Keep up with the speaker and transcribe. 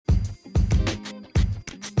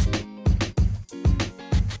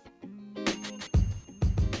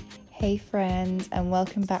Hey friends, and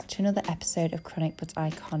welcome back to another episode of Chronic But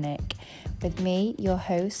Iconic with me, your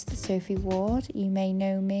host, Sophie Ward. You may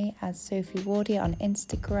know me as Sophie Wardia on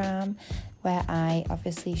Instagram, where I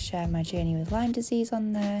obviously share my journey with Lyme disease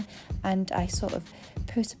on there, and I sort of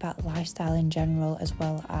post about lifestyle in general as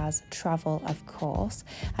well as travel, of course.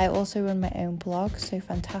 I also run my own blog, So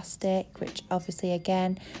Fantastic, which obviously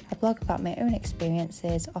again, I blog about my own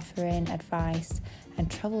experiences, offering advice and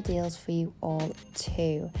travel deals for you all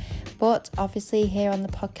too. But obviously here on the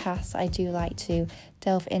podcast, I do like to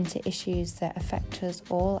delve into issues that affect us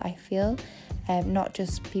all, I feel. Not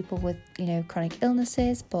just people with, chronic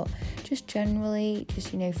illnesses, but just generally,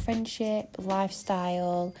 friendship,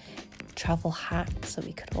 lifestyle, travel hacks that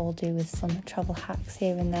we could all do with some travel hacks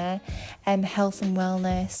here and there, health and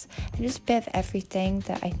wellness, and just a bit of everything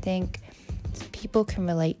that I think people can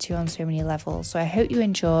relate to on so many levels. So I hope you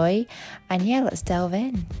enjoy, and yeah, let's delve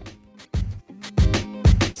in.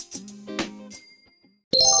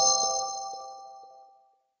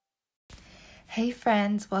 Hey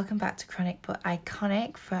friends, welcome back to Chronic But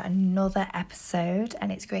Iconic for another episode,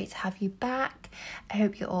 and it's great to have you back. I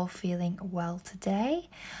hope you're all feeling well today.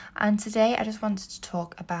 And today I just wanted to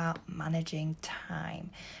talk about managing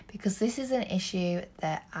time, because this is an issue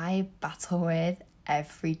that I battle with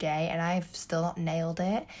every day and I've still not nailed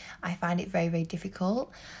it. I find it very, very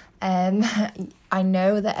difficult. I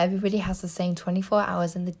know that everybody has the same 24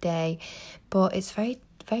 hours in the day, but it's very,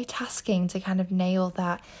 very tasking to kind of nail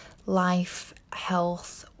that life,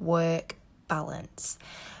 health, work balance.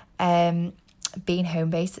 Being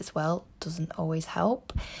home-based as well doesn't always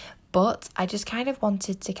help, but I just kind of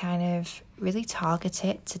wanted to kind of really target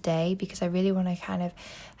it today, because I really want to kind of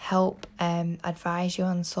help advise you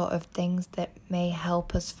on sort of things that may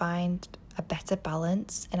help us find a better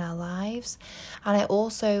balance in our lives. And I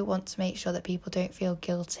also want to make sure that people don't feel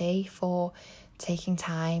guilty for taking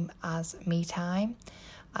time as me time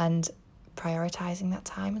and prioritizing that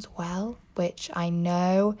time as well, which I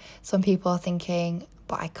know some people are thinking,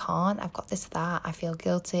 but I can't, I've got this, that, I feel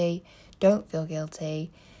guilty. Don't feel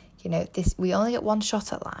guilty. We only get one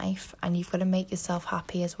shot at life, and you've got to make yourself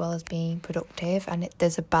happy as well as being productive, and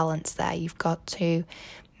there's a balance there. You've got to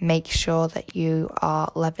make sure that you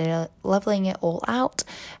are leveling it all out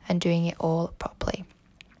and doing it all properly.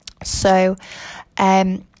 So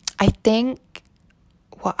I think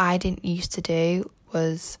what I didn't used to do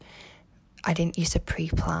was I didn't used to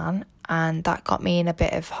pre-plan, and that got me in a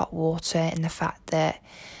bit of hot water in the fact that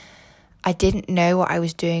I didn't know what I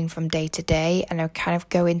was doing from day to day, and I would kind of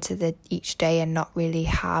go into each day and not really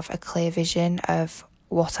have a clear vision of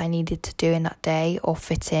what I needed to do in that day or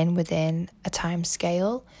fit in within a time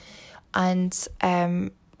scale. And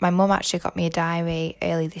my mum actually got me a diary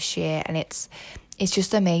early this year, and it's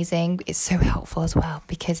just amazing. It's so helpful as well,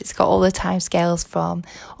 because it's got all the timescales from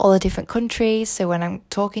all the different countries. So when I'm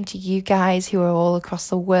talking to you guys who are all across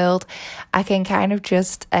the world, I can kind of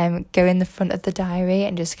just go in the front of the diary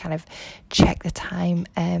and just kind of check the time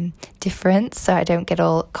difference, so I don't get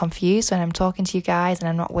all confused when I'm talking to you guys and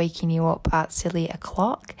I'm not waking you up at silly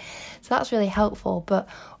o'clock. So that's really helpful. But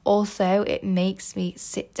also it makes me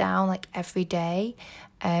sit down like every day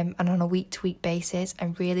and on a week-to-week basis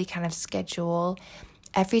and really kind of schedule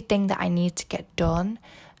everything that I need to get done,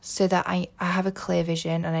 so that I have a clear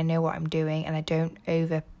vision and I know what I'm doing and I don't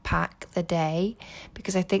overpack the day.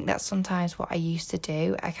 Because I think that's sometimes what I used to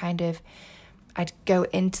do. I'd go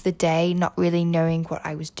into the day not really knowing what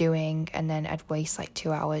I was doing, and then I'd waste like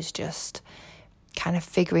 2 hours just kind of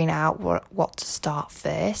figuring out what to start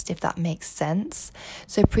first, if that makes sense.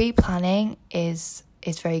 So pre-planning is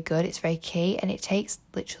very good. It's very key, and it takes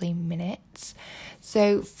literally minutes.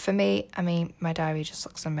 So for me, my diary just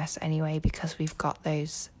looks a mess anyway, because we've got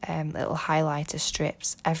those little highlighter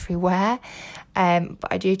strips everywhere. But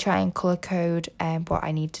I do try and colour code what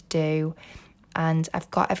I need to do, and I've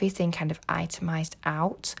got everything kind of itemized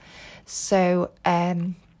out. So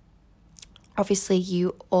obviously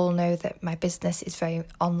you all know that my business is very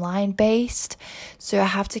online based, so I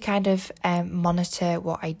have to kind of monitor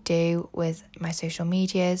what I do with my social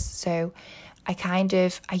medias. So I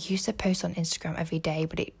used to post on Instagram every day,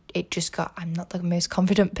 but I'm not the most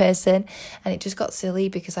confident person, and it just got silly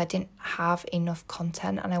because I didn't have enough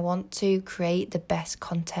content, and I want to create the best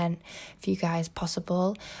content for you guys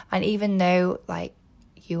possible. And even though, like,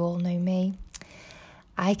 you all know me,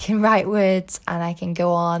 I can write words and I can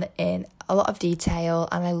go on in a lot of detail,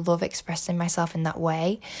 and I love expressing myself in that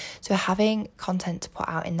way. So having content to put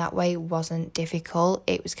out in that way wasn't difficult.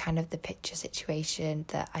 It was kind of the picture situation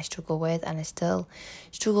that I struggle with, and I still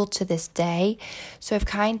struggle to this day. So I've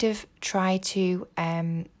kind of tried to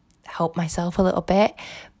help myself a little bit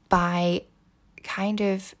by kind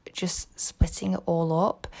of just splitting it all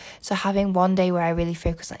up. So having one day where I really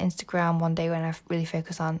focus on Instagram, one day when I really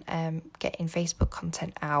focus on getting Facebook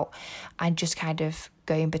content out, and just kind of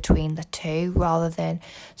going between the two rather than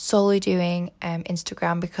solely doing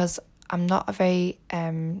Instagram, because I'm not a very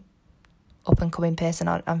up and coming person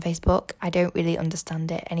on Facebook. I don't really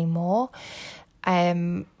understand it anymore.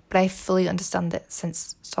 But I fully understand that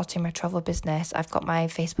since starting my travel business, I've got my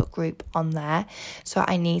Facebook group on there. So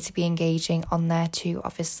I need to be engaging on there to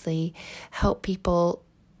obviously help people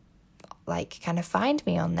like kind of find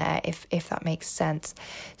me on there, if that makes sense.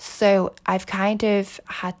 So I've kind of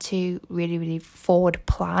had to really, really forward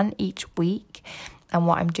plan each week and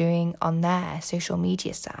what I'm doing on their social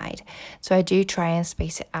media side. So I do try and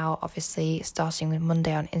space it out, obviously starting with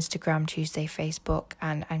Monday on Instagram, Tuesday Facebook,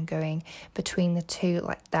 and going between the two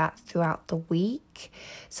like that throughout the week.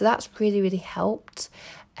 So that's really, really helped,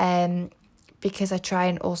 because I try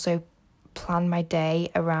and also plan my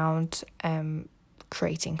day around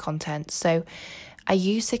creating content. So I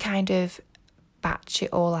used to kind of batch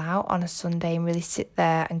it all out on a Sunday and really sit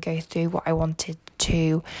there and go through what I wanted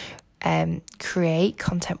to create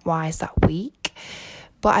content-wise that week.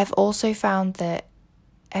 But I've also found that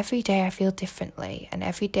every day I feel differently, and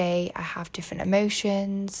every day I have different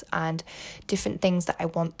emotions and different things that I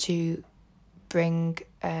want to bring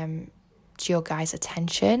to your guys'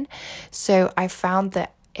 attention. So I found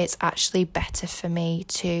that it's actually better for me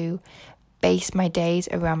to base my days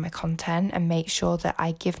around my content and make sure that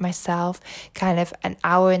I give myself kind of an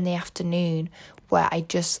hour in the afternoon where I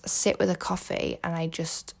just sit with a coffee and I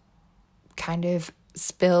just kind of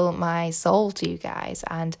spill my soul to you guys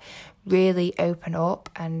and really open up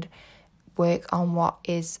and work on what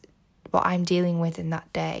I'm dealing with in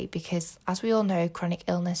that day. Because as we all know, chronic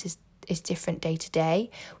illness is different day to day.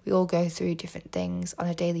 We all go through different things on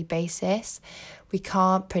a daily basis. We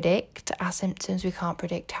can't predict our symptoms. We can't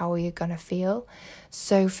predict how we're going to feel.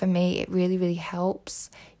 So for me, it really, really helps.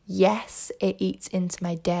 Yes, it eats into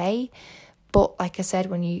my day. But like I said,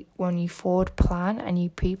 when you forward plan and you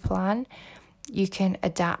pre-plan, you can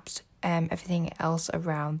adapt everything else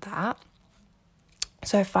around that.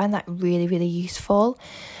 So I find that really, really useful.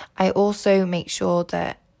 I also make sure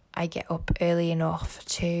that I get up early enough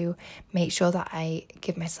to make sure that I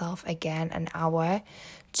give myself again an hour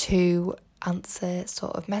to answer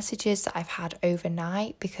sort of messages that I've had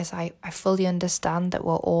overnight, because I fully understand that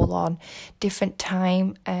we're all on different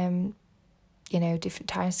time, different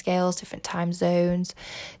time scales, different time zones,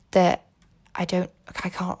 that I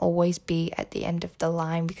can't always be at the end of the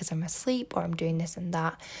line because I'm asleep or I'm doing this and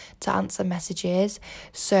that to answer messages.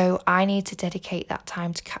 So I need to dedicate that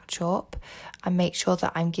time to catch up and make sure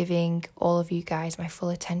that I'm giving all of you guys my full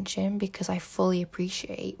attention, because I fully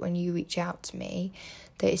appreciate when you reach out to me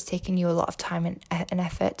that it's taken you a lot of time and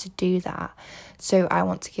effort to do that. So I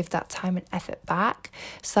want to give that time and effort back.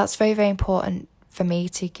 So that's very, very important for me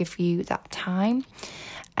to give you that time.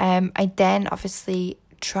 I then obviously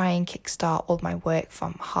try and kickstart all my work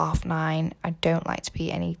from 9:30. I don't like to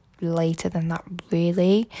be any later than that,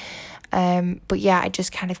 really. But yeah, I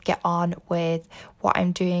just kind of get on with what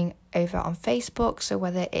I'm doing over on Facebook. So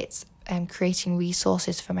whether it's creating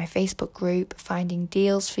resources for my Facebook group, finding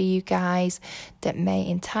deals for you guys that may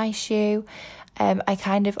entice you. I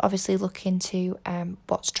kind of obviously look into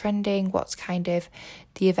what's trending, what's kind of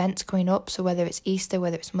the events coming up. So whether it's Easter,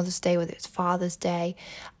 whether it's Mother's Day, whether it's Father's Day,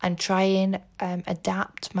 and try and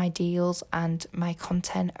adapt my deals and my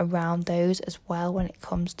content around those as well when it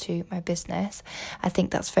comes to my business. I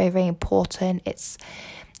think that's very, very important. It's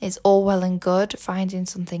all well and good finding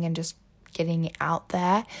something and just getting it out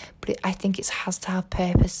there, but I think it has to have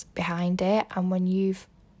purpose behind it. And when you've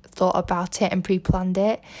thought about it and pre-planned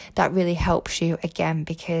it, that really helps you again,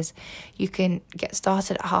 because you can get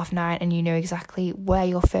started at 9:30 and you know exactly where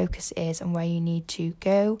your focus is and where you need to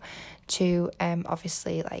go to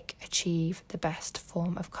obviously like achieve the best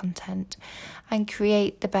form of content and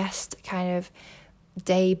create the best kind of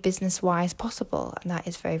day business wise possible. And that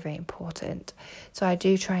is very, very important. So I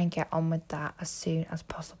do try and get on with that as soon as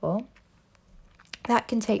possible. That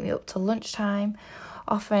can take me up to lunchtime.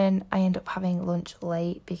 Often I end up having lunch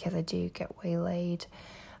late because I do get waylaid.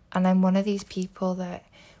 And I'm one of these people that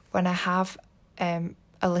when I have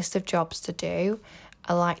a list of jobs to do,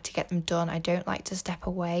 I like to get them done. I don't like to step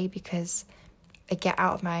away because I get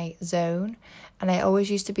out of my zone. And I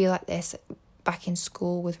always used to be like this back in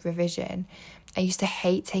school with revision. I used to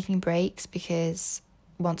hate taking breaks because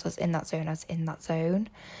once I was in that zone, I was in that zone.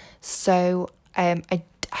 So I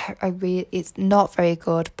really, it's not very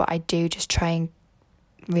good, but I do just try and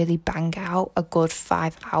really bang out a good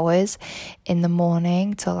 5 hours in the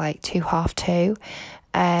morning till like 2:30,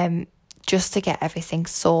 just to get everything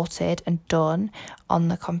sorted and done on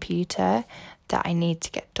the computer that I need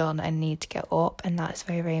to get done and need to get up, and that's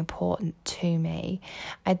very, very important to me.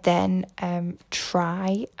 I then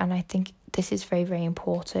try, and I think this is very, very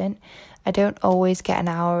important, I don't always get an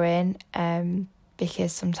hour in,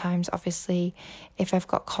 because sometimes obviously if I've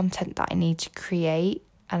got content that I need to create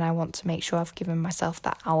and I want to make sure I've given myself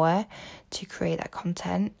that hour to create that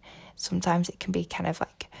content, sometimes it can be kind of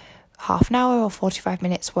like half an hour or 45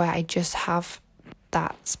 minutes where I just have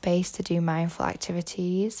that space to do mindful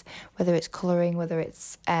activities, whether it's colouring, whether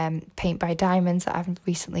it's paint by diamonds that I've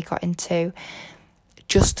recently got into,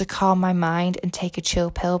 just to calm my mind and take a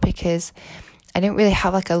chill pill, because I didn't really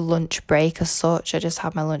have like a lunch break as such. I just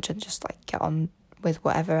had my lunch and just like get on with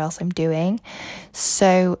whatever else I'm doing.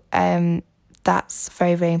 So that's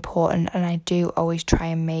very, very important, and I do always try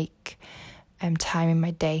and make time in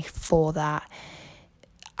my day for that.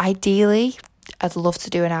 Ideally, I'd love to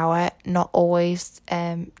do an hour. Not always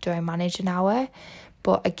do I manage an hour,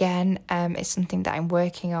 but again, it's something that I'm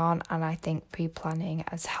working on, and I think pre-planning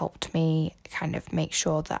has helped me kind of make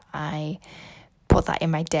sure that I put that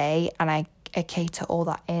in my day and I cater all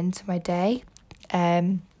that into my day,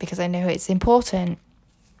 because I know it's important.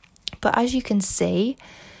 But as you can see,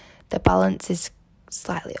 the balance is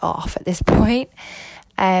slightly off at this point.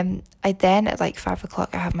 I then at like 5 o'clock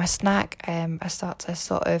I have my snack. I start to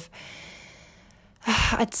sort of,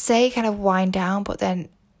 I'd say kind of wind down, but then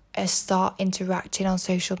I start interacting on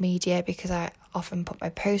social media, because I often put my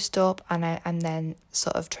post up and I'm then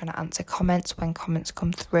sort of trying to answer comments when comments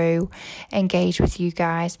come through, engage with you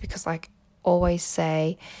guys, because like always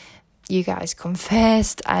say, you guys come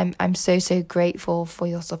first. I'm so grateful for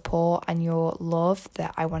your support and your love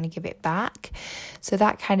that I want to give it back. So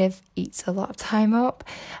that kind of eats a lot of time up.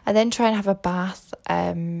 I then try and have a bath,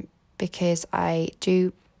 because I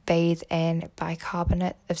do bathe in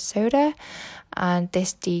bicarbonate of soda, and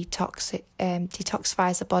this detoxifies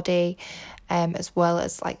the body, as well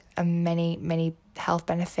as like many health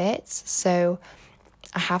benefits. So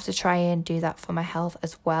I have to try and do that for my health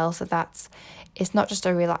as well. So it's not just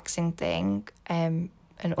a relaxing thing, and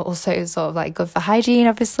also sort of like good for hygiene,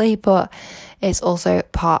 obviously, but it's also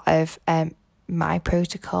part of my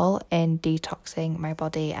protocol in detoxing my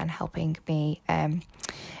body and helping me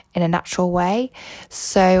in a natural way.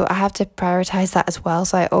 So I have to prioritize that as well.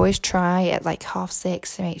 So I always try at like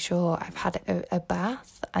 6:30 to make sure I've had a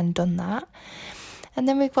bath and done that. And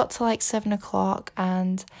then we've got to like 7 o'clock,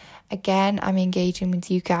 and again, I'm engaging with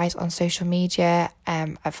you guys on social media.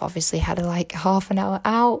 I've obviously had like half an hour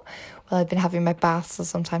out while I've been having my bath, so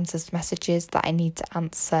sometimes there's messages that I need to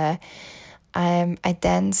answer. I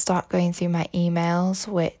then start going through my emails,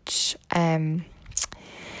 which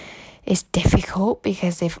is difficult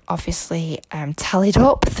because they've obviously tallied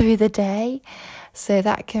up through the day. So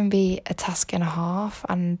that can be a task and a half.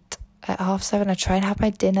 And at 7:30, I try and have my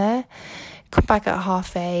dinner, come back at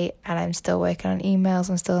 8:30, and I'm still working on emails.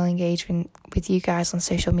 I'm still engaging with you guys on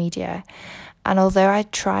social media. And although I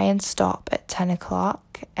try and stop at 10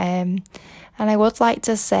 o'clock, and I would like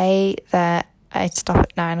to say that I'd stop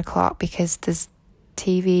at 9 o'clock because there's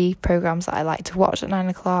TV programs that I like to watch at 9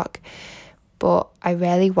 o'clock, but I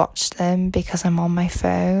rarely watch them because I'm on my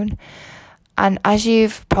phone. And as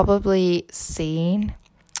you've probably seen,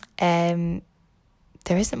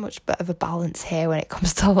 there isn't much of a balance here when it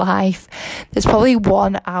comes to life. There's probably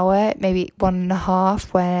 1 hour, maybe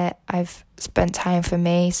 1.5, where I've spent time for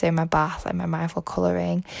me, so my bath and my mindful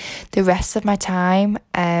colouring. The rest of my time,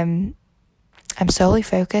 I'm solely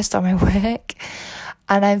focused on my work,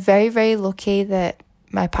 and I'm very, very lucky that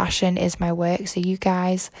my passion is my work. So you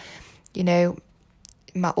guys, you know,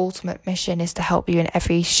 my ultimate mission is to help you in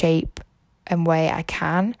every shape and way I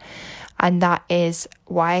can, and that is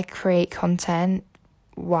why I create content,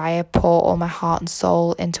 why I pour all my heart and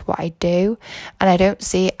soul into what I do, and I don't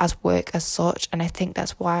see it as work as such. And I think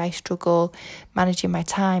that's why I struggle managing my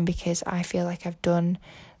time, because I feel like I've done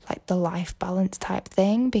like the life balance type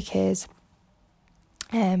thing, because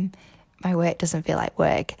my work doesn't feel like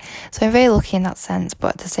work. So I'm very lucky in that sense,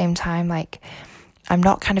 but at the same time, like, I'm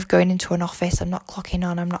not kind of going into an office, I'm not clocking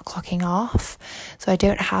on, I'm not clocking off, so I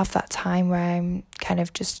don't have that time where I'm kind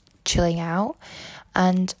of just chilling out.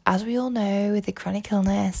 And as we all know, with the chronic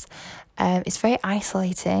illness, it's very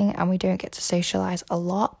isolating, and we don't get to socialise a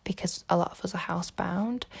lot because a lot of us are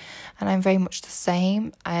housebound, and I'm very much the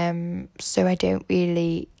same. So I don't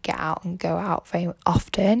really get out and go out very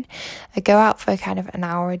often. I go out for kind of an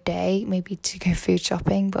hour a day, maybe to go food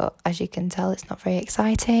shopping, but as you can tell, it's not very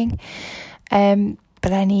exciting.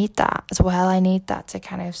 But I need that as well. I need that to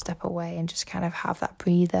kind of step away and just kind of have that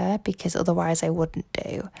breather, because otherwise I wouldn't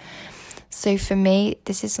do. So for me,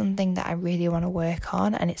 this is something that I really want to work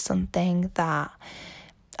on, and it's something that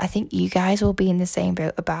I think you guys will be in the same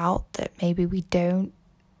boat about, that maybe we don't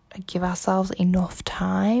give ourselves enough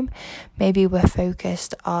time. Maybe we're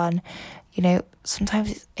focused on,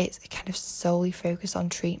 sometimes it's kind of solely focused on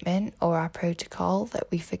treatment or our protocol, that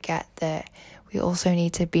we forget that we also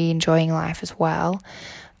need to be enjoying life as well.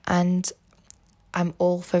 And I'm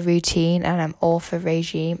all for routine and I'm all for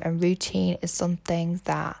regime, and routine is something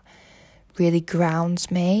that really grounds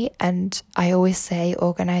me, and I always say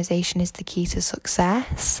organisation is the key to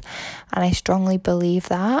success, and I strongly believe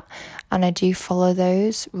that, and I do follow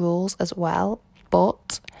those rules as well.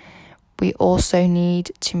 But we also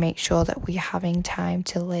need to make sure that we're having time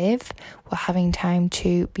to live, we're having time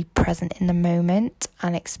to be present in the moment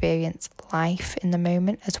and experience life in the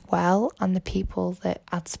moment as well, and the people that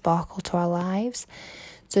add sparkle to our lives.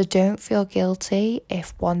 So don't feel guilty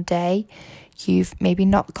if one day you've maybe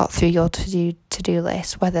not got through your to-do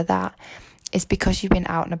list, whether that is because you've been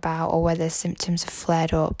out and about or whether symptoms have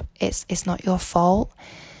flared up. It's not your fault.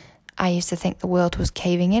 I used to think the world was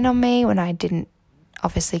caving in on me when I didn't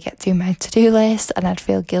obviously get through my to-do list, and I'd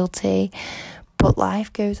feel guilty. But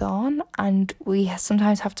life goes on, and we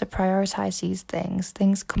sometimes have to prioritise these things.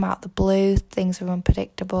 Things come out the blue, things are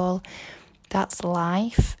unpredictable. That's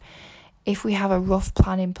life. If we have a rough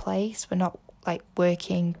plan in place, we're not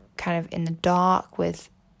working kind of in the dark with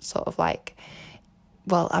sort of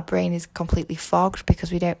our brain is completely fogged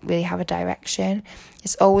because we don't really have a direction.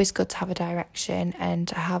 It's always good to have a direction and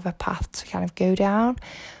to have a path to kind of go down,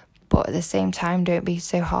 but at the same time, don't be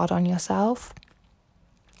so hard on yourself.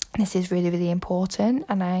 This is really, really important,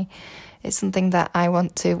 and it's something that I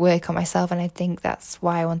want to work on myself, and I think that's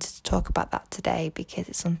why I wanted to talk about that today, because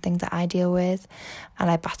it's something that I deal with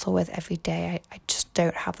and I battle with every day. I just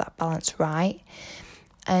don't have that balance right.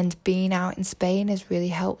 And being out in Spain has really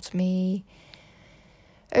helped me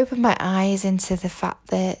open my eyes into the fact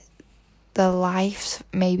that the life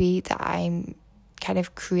maybe that I'm kind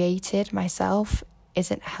of created myself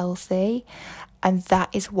isn't healthy. And that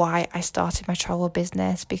is why I started my travel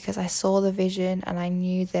business, because I saw the vision and I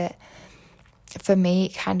knew that for me,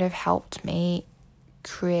 it kind of helped me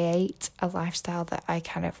create a lifestyle that I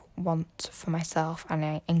kind of want for myself and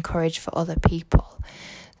I encourage for other people.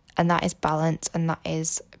 And that is balance, and that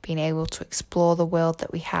is being able to explore the world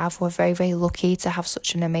that we have. We're very, very lucky to have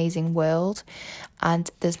such an amazing world,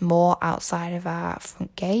 and there's more outside of our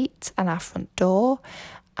front gate and our front door,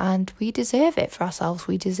 and we deserve it for ourselves.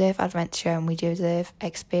 We deserve adventure and we deserve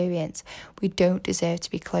experience. We don't deserve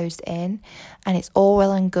to be closed in, and it's all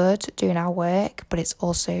well and good doing our work, but it's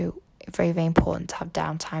also very, very important to have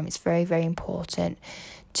downtime. It's very, very important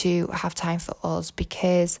to have time for us,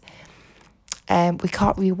 because we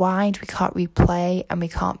can't rewind, we can't replay, and we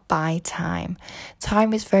can't buy time.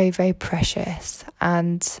 Time is very, very precious,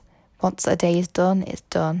 and once a day is done, it's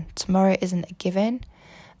done. Tomorrow isn't a given,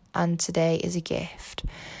 and today is a gift.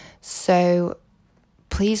 So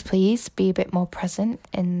please be a bit more present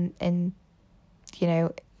in the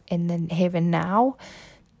here and now.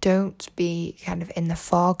 Don't be kind of in the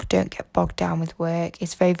fog. Don't get bogged down with work.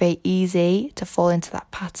 It's very, very easy to fall into that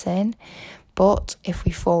pattern. But if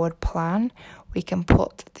we forward plan, we can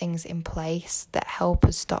put things in place that help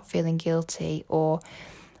us stop feeling guilty, or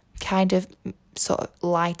kind of sort of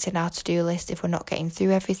lighten our to-do list if we're not getting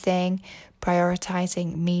through everything.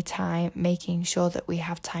 Prioritising me time, making sure that we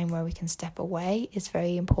have time where we can step away is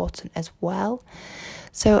very important as well.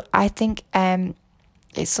 So I think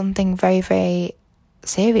it's something very, very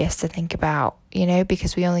serious to think about,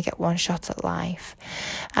 because we only get one shot at life.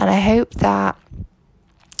 And I hope that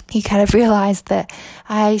you kind of realise that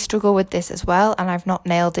I struggle with this as well, and I've not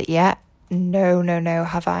nailed it yet. No,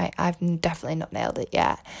 have I? I've definitely not nailed it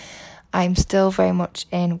yet. I'm still very much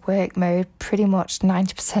in work mode pretty much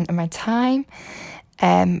 90% of my time.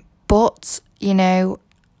 But,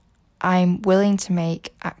 I'm willing to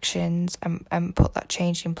make actions and put that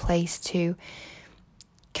change in place to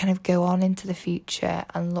kind of go on into the future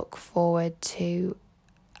and look forward to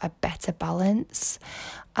a better balance.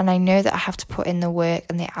 And I know that I have to put in the work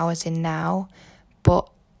and the hours in now, but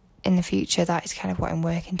in the future, that is kind of what I'm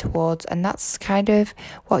working towards. And that's kind of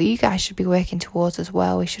what you guys should be working towards as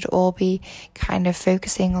well. We should all be kind of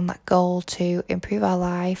focusing on that goal to improve our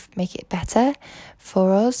life, make it better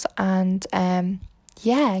for us, and kind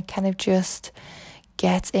of just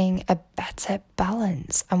getting a better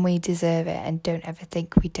balance. And we deserve it, and don't ever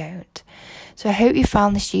think we don't. So I hope you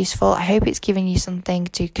found this useful. I hope it's given you something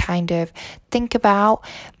to kind of think about.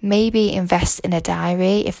 Maybe invest in a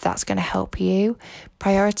diary if that's going to help you.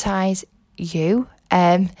 Prioritise you,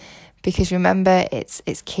 because remember, it's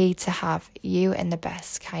key to have you in the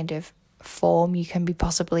best kind of form you can be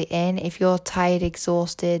possibly in. If you're tired,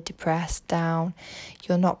 exhausted, depressed, down,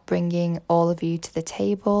 you're not bringing all of you to the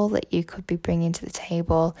table that you could be bringing to the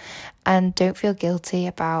table. And don't feel guilty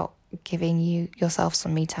about giving yourself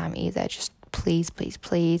some me time either. Just please.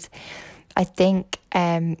 I think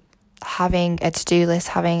having a to-do list,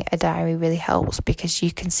 having a diary really helps, because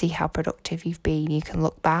you can see how productive you've been. You can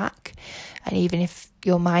look back, and even if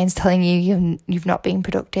your mind's telling you you've not been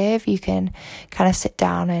productive, you can kind of sit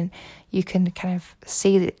down and you can kind of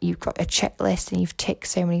see that you've got a checklist and you've ticked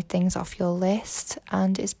so many things off your list,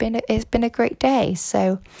 and it's been a great day.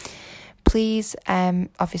 So please,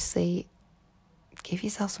 obviously, give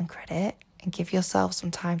yourself some credit and give yourself some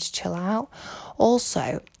time to chill out.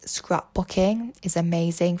 Also, scrapbooking is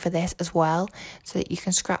amazing for this as well, so that you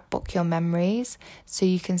can scrapbook your memories, so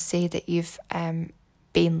you can see that you've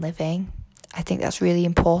been living. I think that's really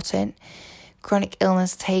important. Chronic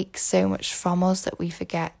illness takes so much from us that we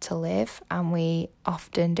forget to live, and we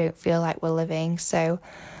often don't feel like we're living. So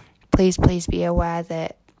please be aware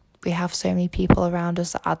that we have so many people around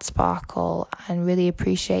us that add sparkle, and really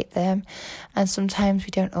appreciate them. And sometimes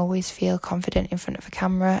we don't always feel confident in front of a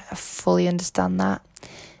camera. I fully understand that.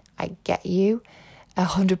 I get you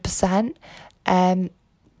 100%.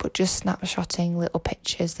 But just snapshotting little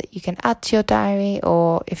pictures that you can add to your diary,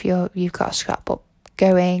 or if you've got a scrapbook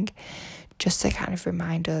going, just to kind of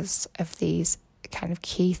remind us of these kind of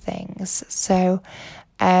key things. So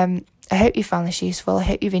I hope you found this useful. I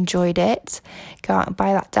hope you've enjoyed it. Go out and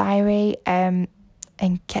buy that diary and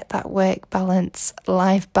get that work balance,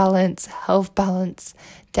 life balance, health balance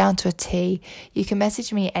down to a T. You can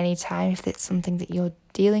message me anytime if it's something that you're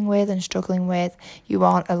dealing with and struggling with. You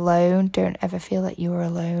aren't alone. Don't ever feel that you are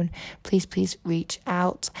alone. Please reach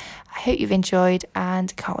out. I hope you've enjoyed,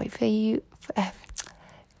 and can't wait for you.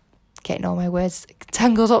 Getting all my words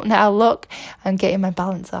tangled up now. Look, I'm getting my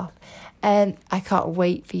balance off. And I can't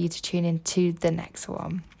wait for you to tune in to the next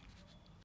one.